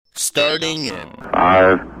starting in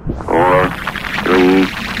 5, 4, 3,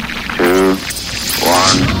 2, 1.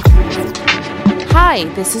 Hi,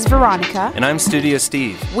 this is Veronica. And I'm Studio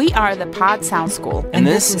Steve. We are the Pod Sound School. And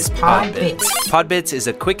this is Podbits. Podbits is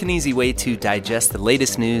a quick and easy way to digest the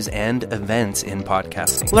latest news and events in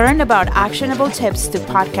podcasting. Learn about actionable tips to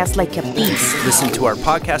podcast like a beast. Listen to our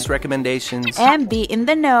podcast recommendations. And be in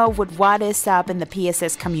the know with what is up in the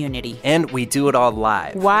PSS community. And we do it all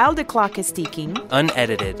live. While the clock is ticking.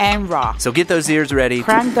 Unedited. And raw. So get those ears ready.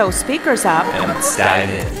 Crank those speakers up. And let's dive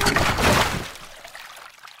in.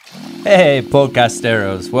 Hey,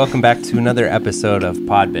 podcasteros. Welcome back to another episode of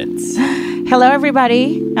Podbits. Hello,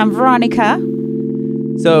 everybody. I'm Veronica.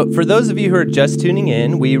 So, for those of you who are just tuning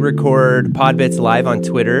in, we record Podbits live on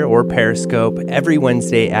Twitter or Periscope every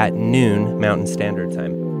Wednesday at noon Mountain Standard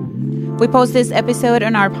Time. We post this episode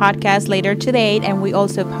on our podcast later today, and we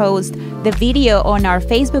also post the video on our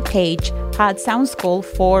Facebook page, Pod Sound School,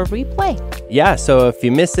 for replay. Yeah, so if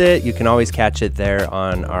you miss it, you can always catch it there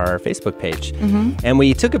on our Facebook page. Mm-hmm. And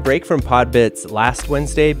we took a break from Podbits last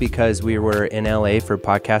Wednesday because we were in LA for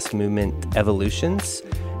Podcast Movement Evolutions.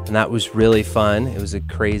 And that was really fun. It was a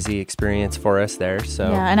crazy experience for us there.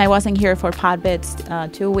 So yeah, and I wasn't here for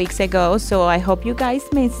Podbits 2 weeks ago, so I hope you guys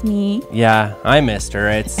miss me. Yeah, I missed her.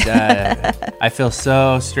 It's I feel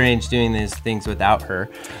so strange doing these things without her.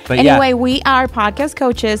 But anyway, yeah. We are podcast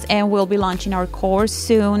coaches, and we'll be launching our course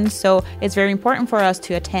soon. So it's very important for us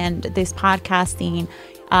to attend this podcasting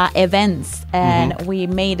events, and we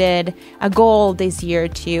made it a goal this year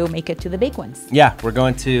to make it to the big ones. Yeah, we're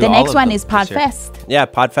going to the next one is Podfest. Yeah,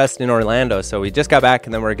 Podfest in Orlando. So we just got back,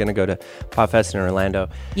 and then we're going to go to Podfest in Orlando.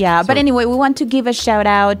 Yeah, but anyway, we want to give a shout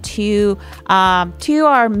out to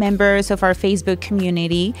our members of our Facebook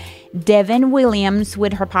community, Devin Williams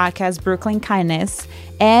with her podcast Brooklyn Kindness,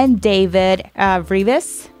 and David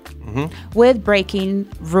Rivas. Mm-hmm. With Breaking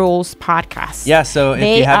Rules podcast. Yeah, so if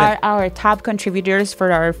they you are our top contributors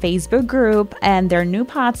for our Facebook group, and they're new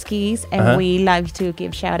podskis, and we love to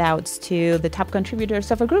give shout outs to the top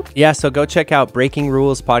contributors of our group. Yeah, so go check out Breaking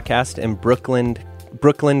Rules podcast and Brooklyn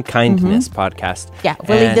Kindness podcast. Yeah,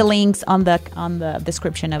 we'll leave the links on the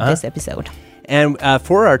description of this episode. And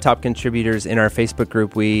for our top contributors in our Facebook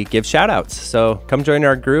group, we give shout outs. So come join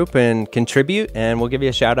our group and contribute, and we'll give you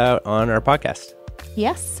a shout out on our podcast.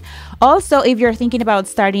 Yes. Also, if you're thinking about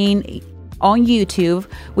starting on YouTube,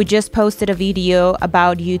 we just posted a video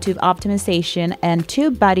about YouTube optimization and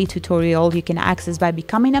TubeBuddy tutorial you can access by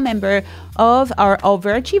becoming a member of our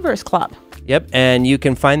Overachievers Club. Yep, and you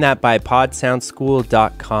can find that by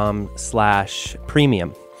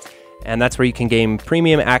podsoundschool.com/premium. And that's where you can gain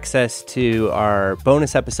premium access to our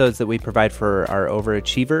bonus episodes that we provide for our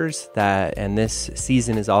overachievers. And this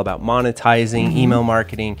season is all about monetizing, email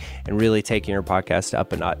marketing, and really taking your podcast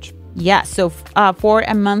up a notch. Yeah, so for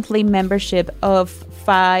a monthly membership of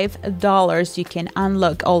 $5, you can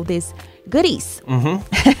unlock all these goodies. Which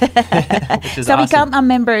is so awesome. Become a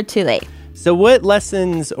member today. So what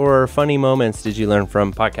lessons or funny moments did you learn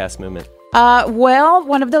from Podcast Movement? Well,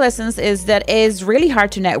 one of the lessons is that it's really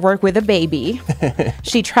hard to network with a baby.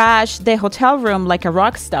 She trashed the hotel room like a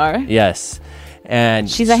rock star. Yes. And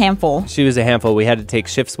she's a handful. She was a handful. We had to take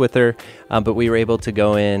shifts with her, but we were able to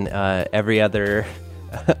go in every other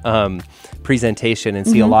presentation and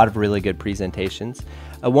see a lot of really good presentations.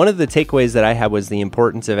 One of the takeaways that I had was the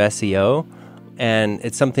importance of SEO. And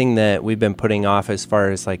it's something that we've been putting off as far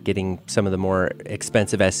as like getting some of the more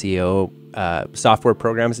expensive SEO software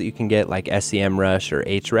programs that you can get, like SEMrush or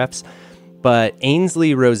Ahrefs. But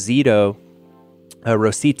Ainsley Rosito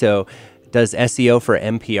does SEO for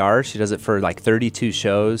NPR. She does it for like 32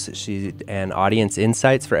 shows. And Audience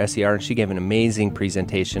Insights for SER, and she gave an amazing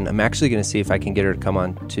presentation. I'm actually going to see if I can get her to come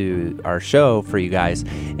on to our show for you guys.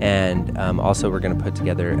 And also, we're going to put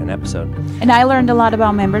together an episode. And I learned a lot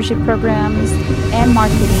about membership programs and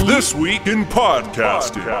marketing. This Week in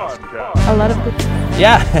Podcasting. A lot of good.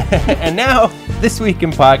 Yeah. And now, This Week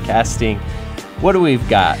in Podcasting. What do we've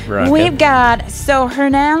got, Veronica? We've got,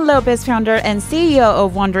 Hernan Lopez, founder and CEO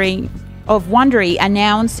of Wondery,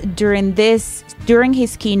 announced during his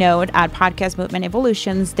keynote at Podcast Movement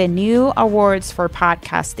Evolutions the new awards for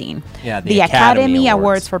podcasting. Yeah, the Academy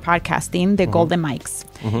Awards for podcasting, the Golden Mics.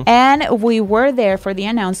 And we were there for the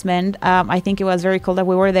announcement. I think it was very cool that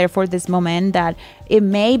we were there for this moment, that it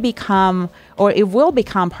may become, or it will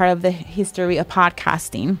become, part of the history of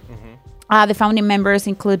podcasting. The founding members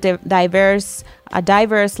include a diverse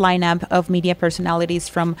lineup of media personalities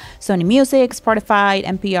from Sony Music, Spotify,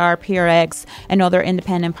 NPR, PRX, and other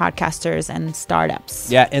independent podcasters and startups.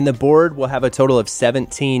 Yeah, and the board will have a total of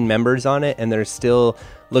 17 members on it, and they're still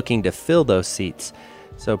looking to fill those seats.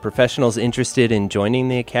 So professionals interested in joining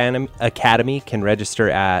the academy can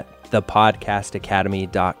register at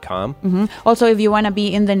thepodcastacademy.com. Also, if you want to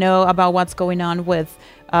be in the know about what's going on with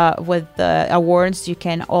the awards, you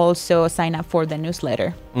can also sign up for the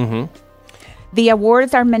newsletter. The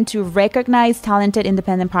awards are meant to recognize talented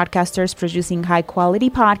independent podcasters producing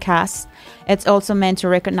high-quality podcasts. It's also meant to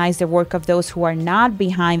recognize the work of those who are not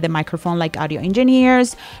behind the microphone, like audio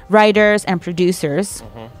engineers, writers, and producers.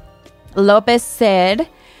 Lopez said,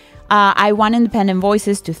 I want independent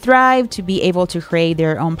voices to thrive, to be able to create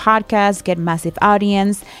their own podcasts, get massive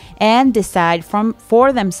audience, and decide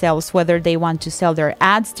for themselves whether they want to sell their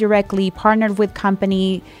ads directly, partner with a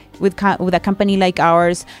company like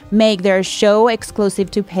ours, make their show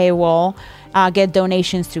exclusive to paywall, get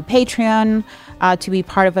donations through Patreon, to be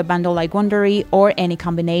part of a bundle like Wondery, or any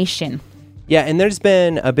combination. Yeah, and there's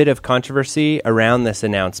been a bit of controversy around this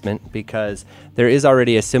announcement because there is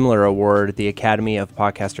already a similar award, the Academy of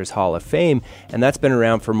Podcasters Hall of Fame, and that's been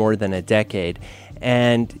around for more than a decade.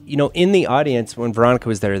 And, you know, in the audience, when Veronica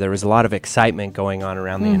was there was a lot of excitement going on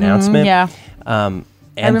around the announcement. Yeah. And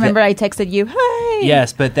I remember I texted you, hey!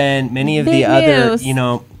 Yes, but then many of Big the other, news. you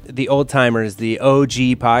know, the old-timers, the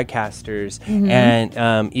OG podcasters,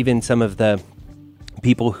 and even some of the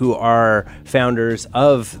people who are founders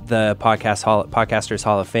of the Podcasters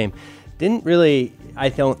Hall of Fame didn't really, I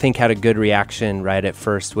don't think, had a good reaction right at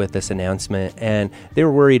first with this announcement, and they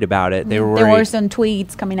were worried about it. They were worried. There were some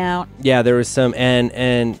tweets coming out. Yeah, there was some,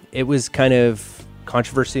 and it was kind of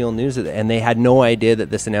controversial news, and they had no idea that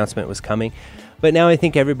this announcement was coming. But now I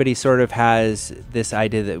think everybody sort of has this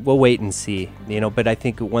idea that we'll wait and see, you know. But I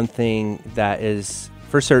think one thing that is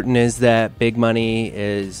for certain is that Big Money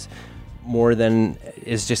is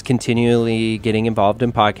just continually getting involved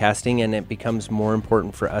in podcasting, and it becomes more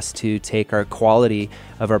important for us to take our quality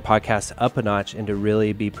of our podcasts up a notch and to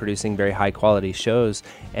really be producing very high quality shows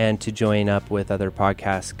and to join up with other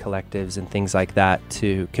podcast collectives and things like that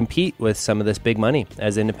to compete with some of this big money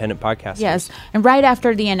as independent podcasters. Yes, and right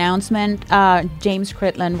after the announcement, James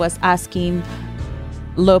Critland was asking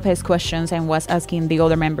Lopez questions and was asking the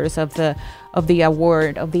other members of the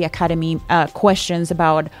award, of the Academy, questions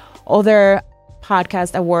about other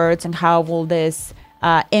podcast awards and how will this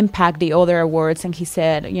impact the other awards. And he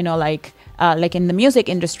said, you know, like in the music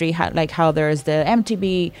industry, how there's the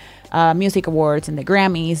MTV Music Awards and the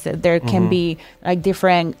Grammys, that there can be like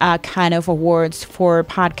different kind of awards for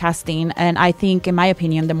podcasting. And I think, in my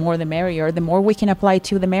opinion, the more the merrier. The more we can apply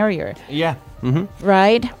to, the merrier. Yeah.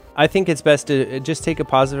 Right? I think it's best to just take a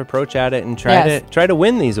positive approach at it and try to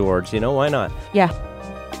win these awards. You know, why not? Yeah.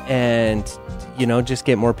 And, you know, just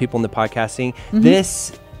get more people into podcasting.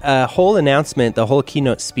 This whole announcement, the whole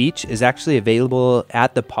keynote speech, is actually available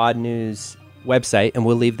at the Pod News website, and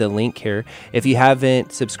we'll leave the link here. If you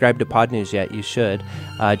haven't subscribed to Pod News yet, you should.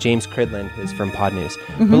 James Cridland is from Pod News.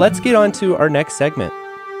 But let's get on to our next segment.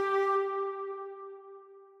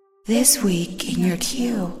 This week in your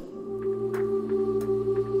queue.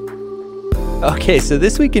 Okay, so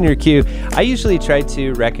this week in your queue, I usually try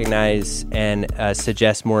to recognize and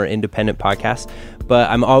suggest more independent podcasts, but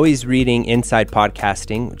I'm always reading Inside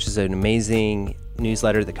Podcasting, which is an amazing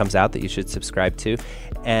newsletter that comes out that you should subscribe to.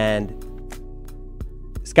 And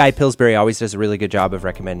Sky Pillsbury always does a really good job of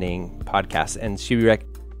recommending podcasts, and she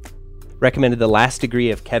recommended The Last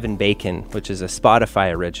Degree of Kevin Bacon, which is a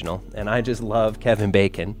Spotify original, and I just love Kevin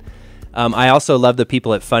Bacon. I also love the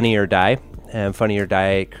people at Funny or Die. And Funny or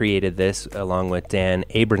Die created this along with Dan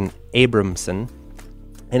Abramson.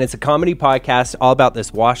 And it's a comedy podcast all about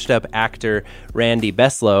this washed-up actor, Randy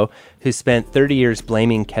Beslow, who spent 30 years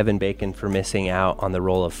blaming Kevin Bacon for missing out on the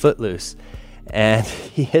role of Footloose. And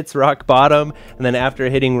he hits rock bottom, and then after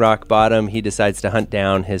hitting rock bottom, he decides to hunt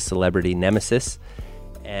down his celebrity nemesis.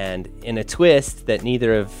 And in a twist that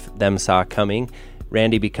neither of them saw coming,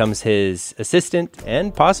 Randy becomes his assistant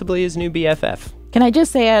and possibly his new BFF. Can I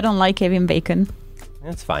just say I don't like Kevin Bacon?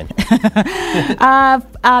 That's fine.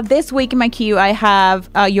 This week in my queue, I have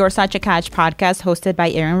You're Such a Catch podcast hosted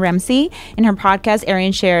by Erin Ramsey. In her podcast,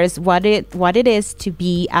 Erin shares what it is to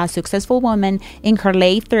be a successful woman in her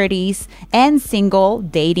late 30s and single,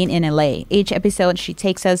 dating in LA. Each episode, she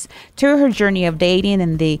takes us through her journey of dating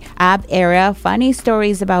in the app era, funny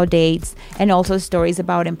stories about dates, and also stories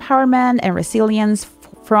about empowerment and resilience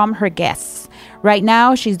from her guests. Right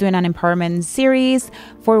now, she's doing an empowerment series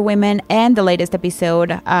for women, and the latest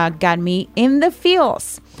episode got me in the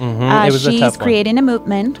feels. It was a tough one. Creating a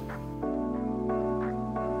movement.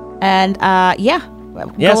 And so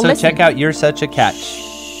listen. check out You're Such a Catch.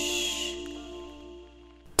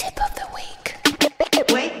 Tip of the week.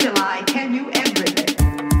 Wait till I tell you everything.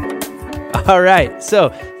 All right. So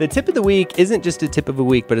the tip of the week isn't just a tip of the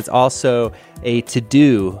week, but it's also a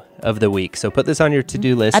to-do of the week. So put this on your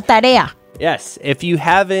to-do list. A tarea. Yes. If you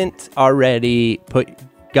haven't already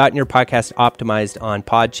gotten your podcast optimized on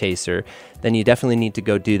Podchaser, then you definitely need to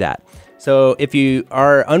go do that. So if you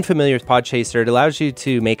are unfamiliar with Podchaser, it allows you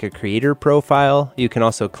to make a creator profile. You can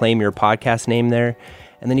also claim your podcast name there.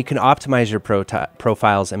 And then you can optimize your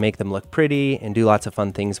profiles and make them look pretty and do lots of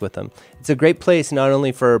fun things with them. It's a great place not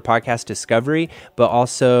only for podcast discovery, but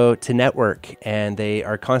also to network. And they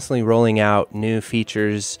are constantly rolling out new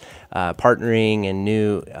features, partnering and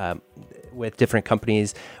new with different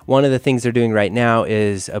companies. One of the things they're doing right now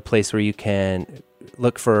is a place where you can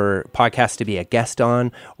look for podcasts to be a guest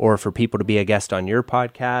on, or for people to be a guest on your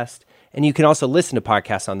podcast. And you can also listen to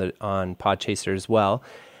podcasts on Podchaser as well.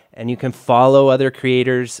 And you can follow other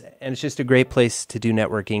creators, and it's just a great place to do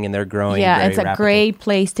networking, and they're growing. Yeah, it's a rapidly. great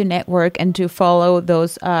place to network and to follow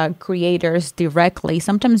those creators directly.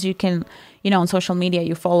 Sometimes you can, on social media,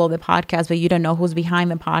 you follow the podcast, but you don't know who's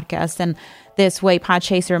behind the podcast. And this way,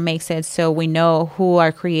 Podchaser makes it so we know who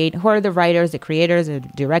are the writers, the creators, the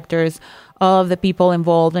directors, all of the people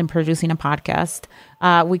involved in producing a podcast.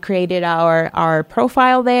 We created our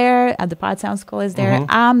profile there. The Pod Sound School is there. Mm-hmm.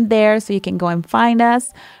 I'm there, so you can go and find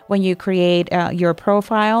us when you create your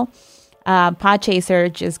profile.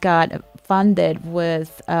 Podchaser just got funded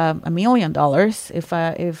with $1 million, if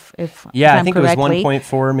Yeah, I I think it was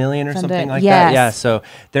 1.4 million or something like yes. that. Yeah, so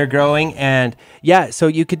they're growing, and so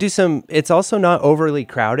you could do some. It's also not overly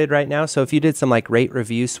crowded right now. So if you did some like rate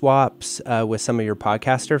review swaps with some of your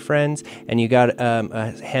podcaster friends, and you got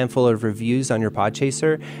a handful of reviews on your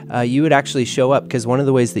Podchaser, you would actually show up, because one of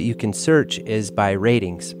the ways that you can search is by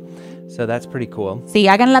ratings. So that's pretty cool. Sí,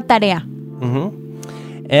 hagan la tarea.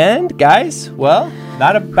 And guys, well,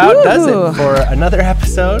 that about does it for another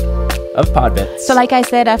episode of Podbits. So like I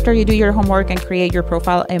said, after you do your homework and create your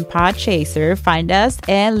profile in Podchaser, find us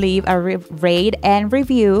and leave a rate and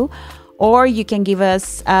review. Or you can give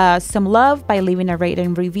us some love by leaving a rate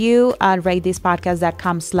and review at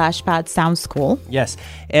ratethispodcast.com/podsoundschool. Yes.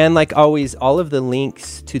 And like always, all of the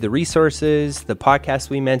links to the resources, the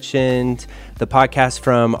podcasts we mentioned, the podcast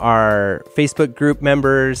from our Facebook group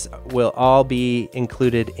members will all be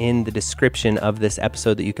included in the description of this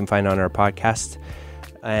episode that you can find on our podcast.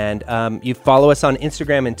 And you follow us on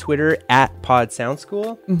Instagram and Twitter at Pod Sound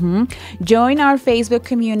School. Join our Facebook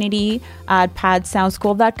community at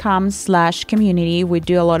podsoundschool.com/community. We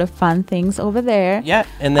do a lot of fun things over there. Yeah.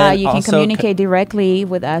 And then you can also communicate directly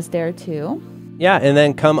with us there too. Yeah. And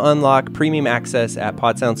then come unlock premium access at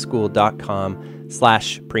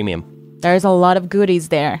podsoundschool.com/premium. There's a lot of goodies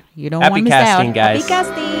there. You don't want to miss out. Happy casting, guys.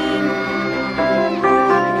 Happy casting.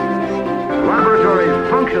 Laboratories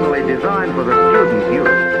functionally designed for the student use.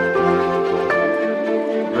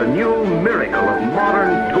 The new miracle of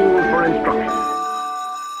modern tools for instruction.